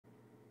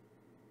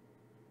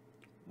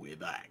we're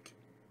back.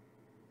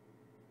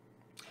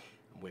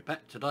 And we're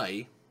back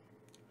today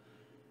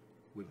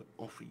with an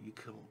offer you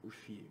can't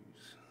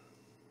refuse.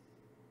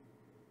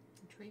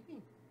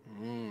 Intriguing.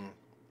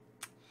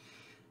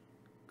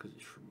 Because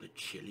it's from the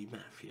Chilli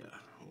Mafia.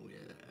 Oh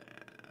yeah.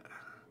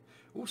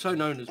 Also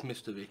known as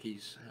Mr.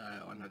 Vikki's.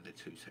 I know they're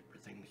two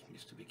separate things,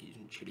 Mr. Vikki's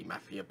and Chilli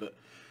Mafia, but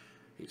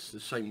it's the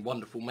same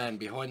wonderful man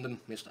behind them,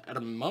 Mr.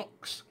 Adam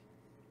Marks.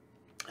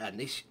 And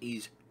this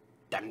is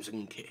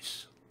Damson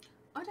Kiss.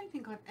 I don't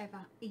think I've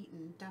ever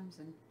eaten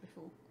damson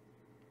before.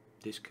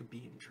 This could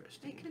be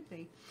interesting. It could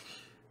be.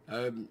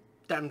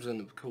 Damson,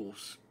 of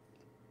course,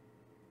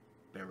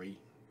 berry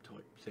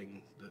type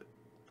thing that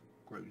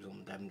grows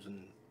on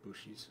damson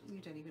bushes.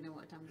 You don't even know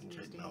what a damson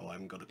is, do you? No, I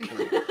haven't got a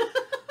clue.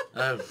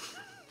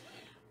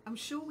 I'm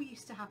sure we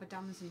used to have a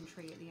damson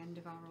tree at the end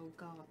of our old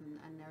garden,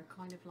 and they're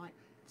kind of like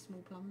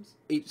small plums.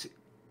 It's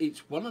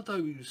one of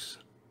those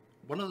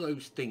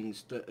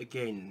things that,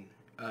 again,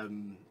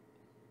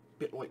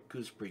 bit like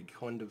gooseberry,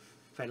 kind of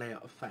fell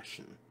out of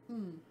fashion.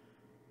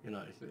 You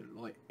know,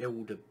 like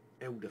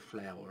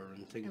elderflower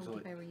and things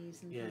like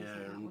elderberries and things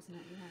like that, wasn't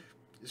it?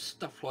 Yeah.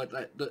 Stuff like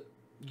that that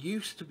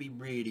used to be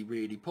really,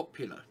 really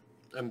popular.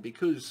 And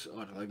because,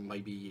 I don't know,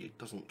 maybe it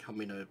doesn't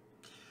come in a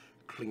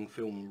cling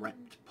film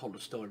wrapped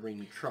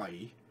polystyrene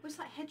tray. Well, it's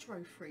like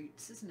hedgerow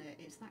fruits, isn't it?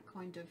 It's that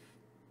kind of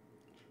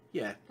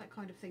that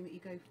kind of thing that you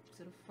go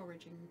sort of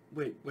foraging.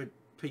 Where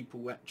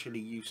people actually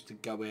used to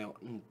go out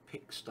and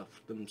pick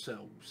stuff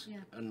themselves,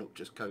 and not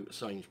just go to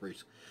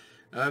Sainsbury's.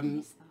 I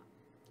miss that.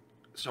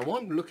 So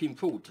I'm looking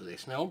forward to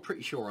this. Now I'm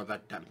pretty sure I've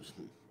had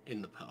damson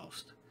in the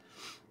past,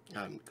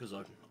 because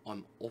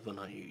I'm of an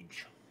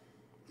age.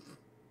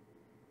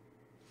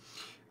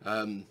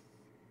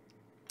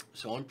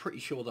 So I'm pretty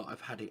sure that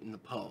I've had it in the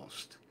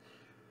past,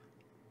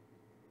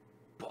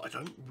 but I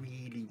don't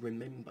really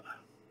remember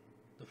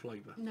the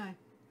flavour. No.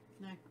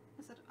 I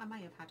said I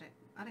may have had it.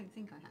 I don't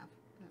think I have.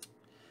 But...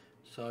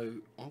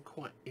 So I'm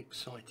quite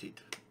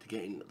excited to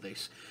get into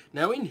this.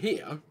 Now in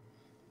here,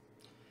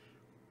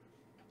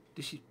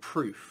 this is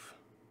proof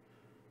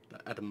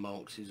that Adam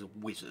Marks is a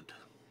wizard.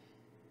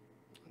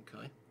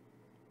 Okay.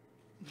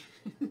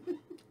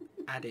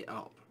 Add it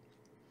up.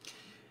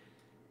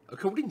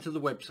 According to the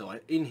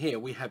website, in here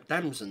we have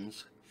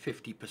damsons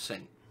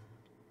 50%.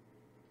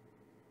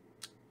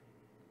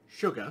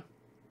 Sugar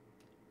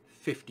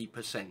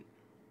 50%.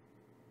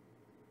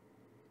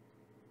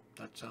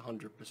 That's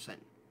 100%.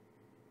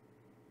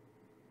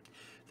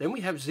 Then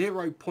we have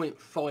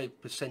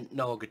 0.5%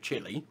 Naga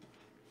chili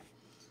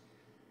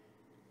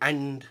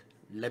and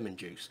lemon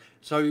juice.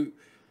 So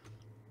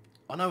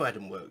I know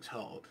Adam works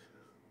hard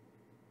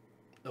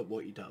at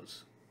what he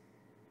does,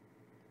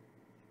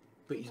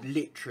 but he's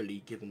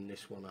literally given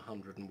this one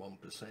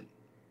 101%.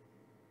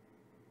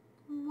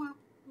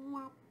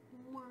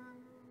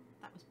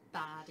 That was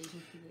bad,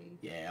 even for you.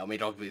 Yeah, I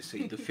mean,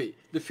 obviously the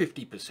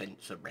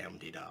 50%'s are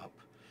rounded up.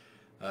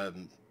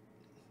 You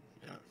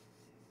know,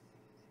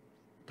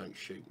 don't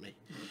shoot me.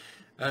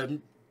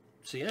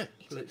 So yeah,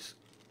 let's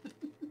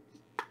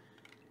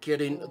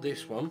get into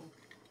this one.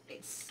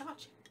 It's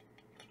such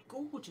a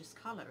gorgeous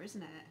colour,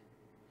 isn't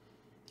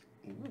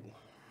it? Ooh.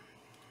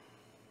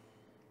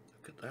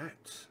 Look at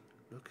that.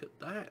 Look at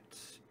that.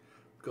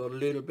 Got a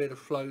little bit of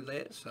flow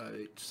there, so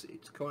it's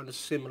kind of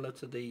similar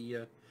to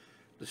the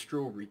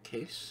strawberry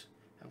kiss.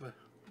 Have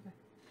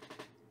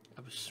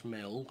a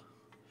smell.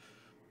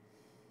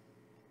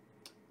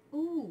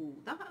 Ooh,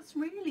 that's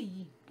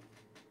really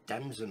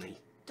Damson-y.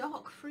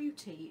 dark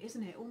fruity,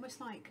 isn't it?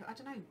 Almost like, I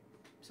don't know,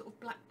 sort of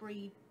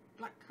blackberry,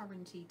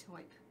 blackcurranty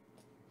type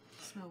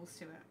smells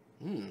to it.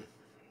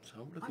 So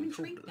I'm looking I'm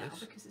forward intrigued to now this.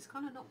 because it's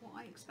kind of not what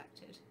I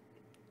expected.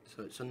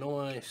 So it's a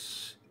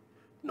nice,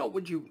 not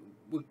what you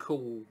would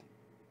call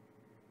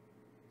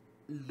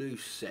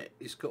loose set.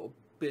 It's got a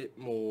bit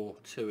more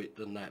to it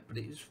than that, but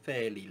it is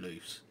fairly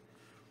loose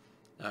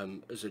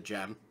as a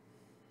jam.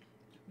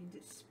 Means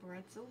it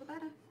spreads all the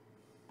better.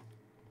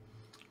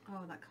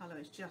 Oh, that colour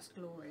is just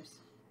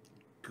glorious.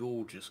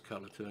 Gorgeous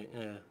colour to it,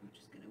 yeah. I'm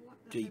just going to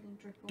wipe that Deep, little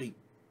drip off. deep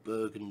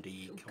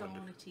burgundy Sort of kind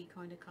of. garnety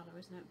kind of colour,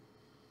 isn't it?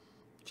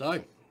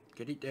 So,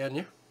 get it down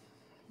here.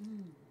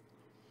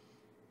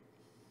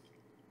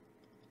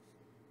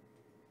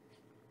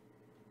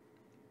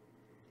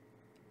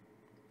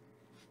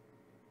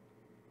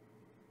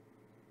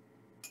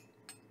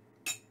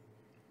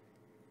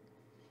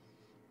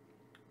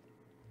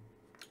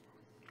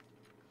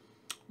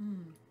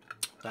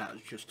 That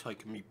has just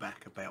taken me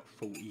back about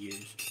 40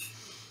 years.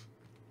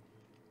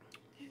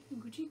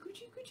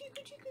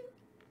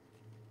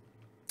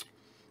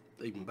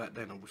 Even back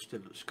then I was still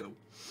at school.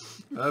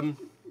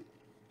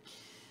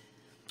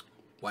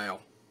 Wow.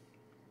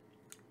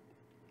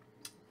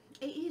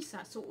 It is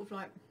that sort of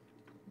like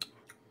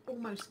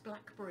almost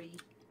blackberry.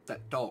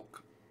 That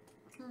dark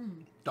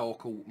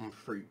autumn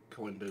fruit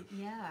kind of.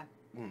 Yeah.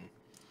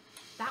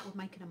 That would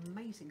make an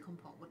amazing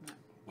compote, wouldn't it?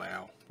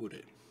 Wow, would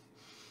it?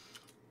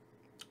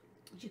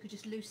 You could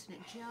just loosen it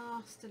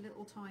just a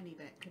little tiny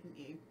bit, couldn't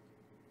you?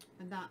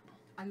 And that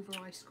over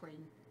ice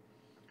cream.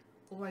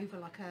 or over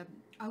like a,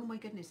 oh my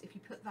goodness, if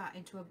you put that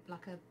into a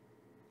like a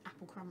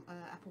apple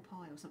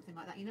pie or something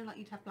like that, you know, like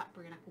you'd have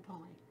blackberry and apple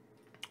pie.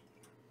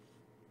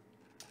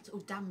 Or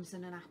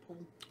damson and apple.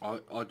 I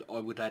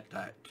would add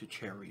that to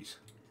cherries.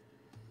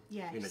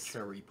 Yes. In a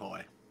cherry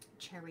pie.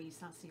 Cherries,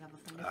 that's the other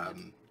thing,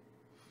 isn't it?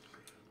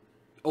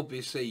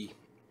 Obviously,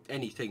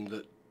 anything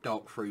that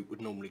dark fruit would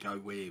normally go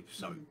with,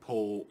 so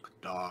pork,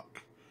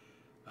 duck,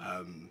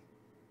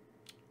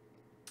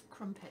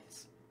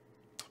 crumpets.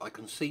 I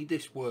can see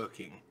this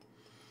working,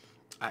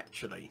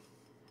 actually,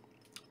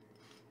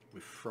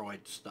 with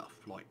fried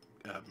stuff like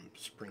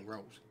spring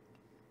rolls.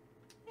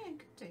 Yeah,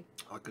 could do.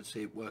 I could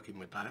see it working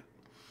with that.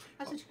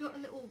 As you've got a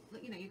little,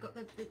 you know, you've got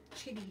the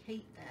chili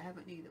heat there,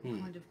 haven't you, that will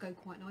kind of go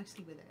quite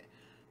nicely with it.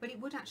 But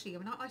it would actually, I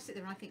mean, I sit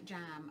there and I think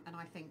jam, and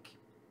I think,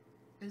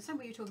 in the same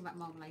way you were talking about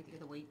marmalade the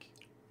other week,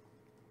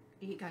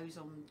 it goes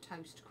on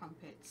toast,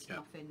 crumpets,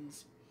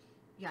 muffins,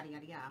 yada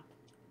yada yada.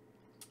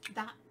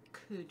 That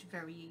could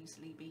very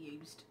easily be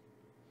used.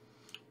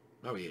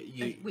 Oh yeah,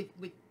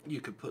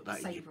 you could put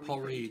that in your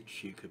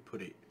porridge. Food. You could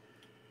put it,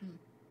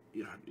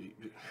 you know,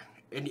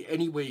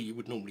 anywhere you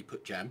would normally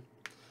put jam.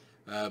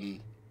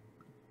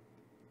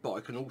 But I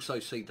can also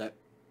see that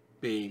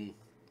being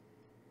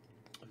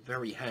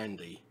very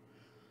handy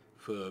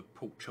for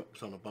pork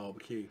chops on a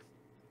barbecue.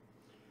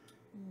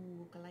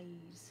 Ooh,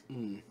 glaze.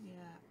 Yeah.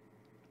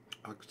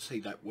 I could see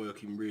that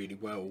working really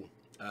well.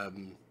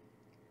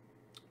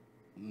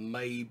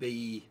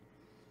 Maybe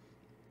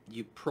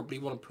you probably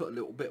want to put a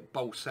little bit of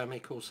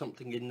balsamic or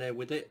something in there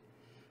with it,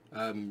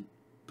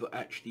 but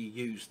actually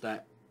use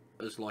that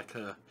as like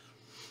a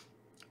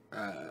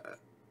I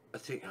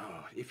think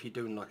if you're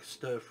doing like a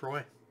stir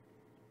fry.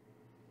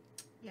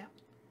 Yeah.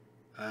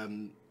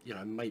 You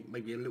know,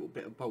 maybe a little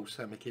bit of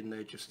balsamic in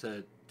there just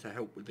to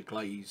help with the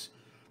glaze,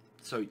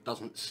 so it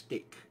doesn't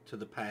stick to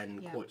the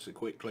pan quite so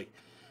quickly.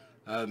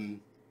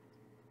 But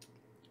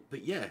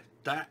yeah,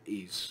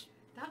 that's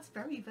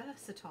very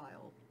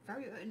versatile,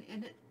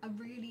 and a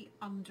really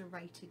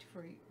underrated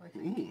fruit, I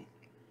think.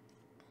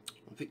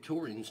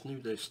 Victorians knew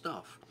their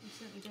stuff. They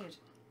certainly did.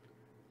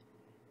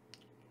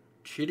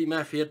 Chilli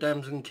Mafia,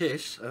 Damson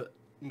Kiss at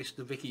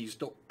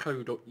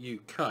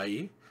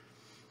mrvickies.co.uk.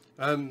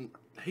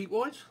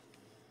 Heat-wise?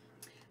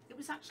 It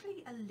was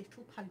actually a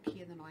little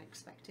pokier than I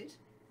expected.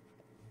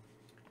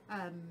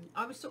 I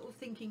was sort of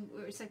thinking,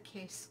 where it said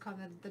Kiss,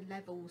 kind of the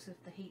levels of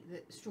the heat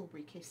that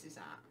Strawberry Kiss is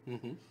at.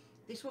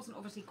 This wasn't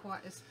obviously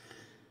quite as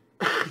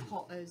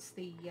hot as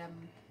the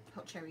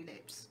Hot Cherry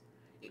Lips.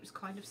 It was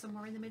kind of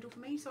somewhere in the middle for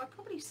me, so I'd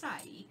probably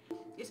say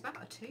it's about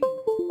a 2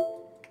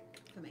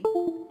 for me.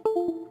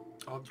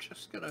 I'm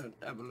just going to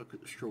have a look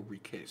at the Strawberry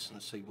Kiss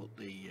and see what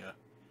the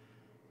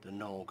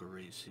Naga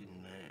is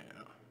in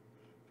there.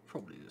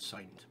 Probably the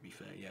same, to be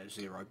fair, yeah,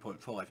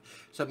 0.5.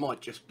 So it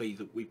might just be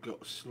that we've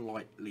got a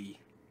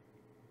slightly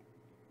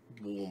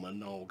warmer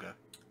Naga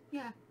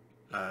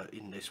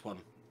in this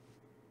one.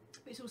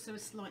 But it's also a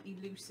slightly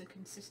looser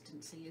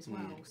consistency as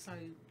well, So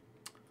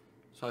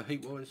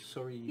heat-wise,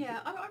 sorry? Yeah,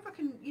 I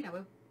reckon, you know,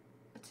 a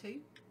 2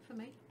 for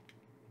me.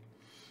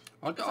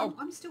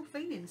 I'm still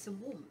feeling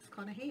some warmth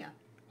kind of here.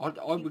 I'd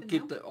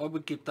give that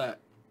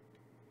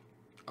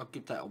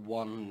a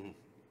 1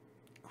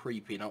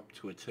 creeping up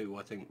to a 2,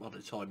 I think, by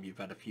the time you've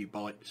had a few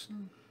bites.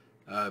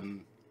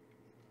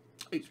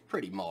 It's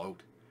pretty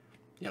mild.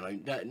 You know,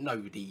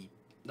 nobody's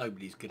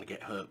going to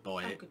get hurt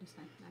by it. Goodness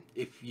no, no.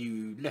 If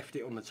you left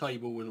it on the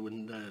table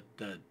when the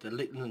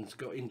littlins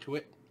got into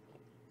it,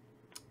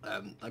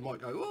 they might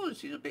go, oh,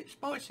 this is a bit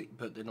spicy,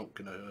 but they're not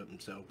going to hurt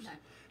themselves. No.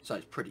 So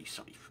it's pretty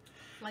safe.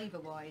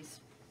 Flavour-wise,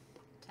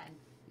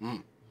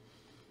 10.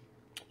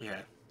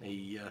 Yeah,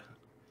 the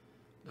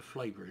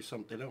flavour is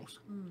something else.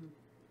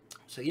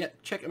 So yeah,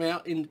 check them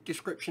out in the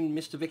description,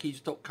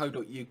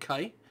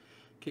 mrvickies.co.uk.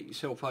 Get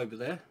yourself over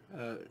there.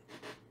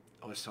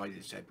 I say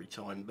this every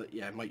time, but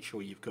yeah, make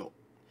sure you've got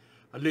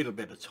a little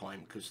bit of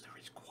time, because there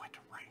is quite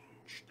a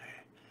range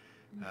there.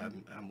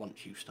 And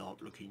once you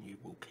start looking, you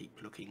will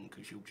keep looking,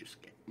 because you'll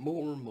just get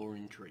more and more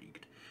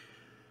intrigued.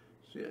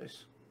 So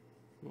yes,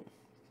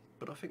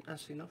 but I think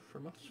that's enough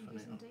from us for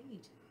now.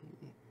 Indeed.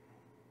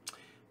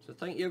 So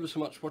thank you ever so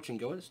much for watching,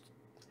 guys.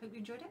 Hope you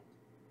enjoyed it.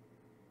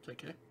 Take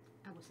care.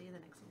 And we'll see you in the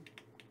next one.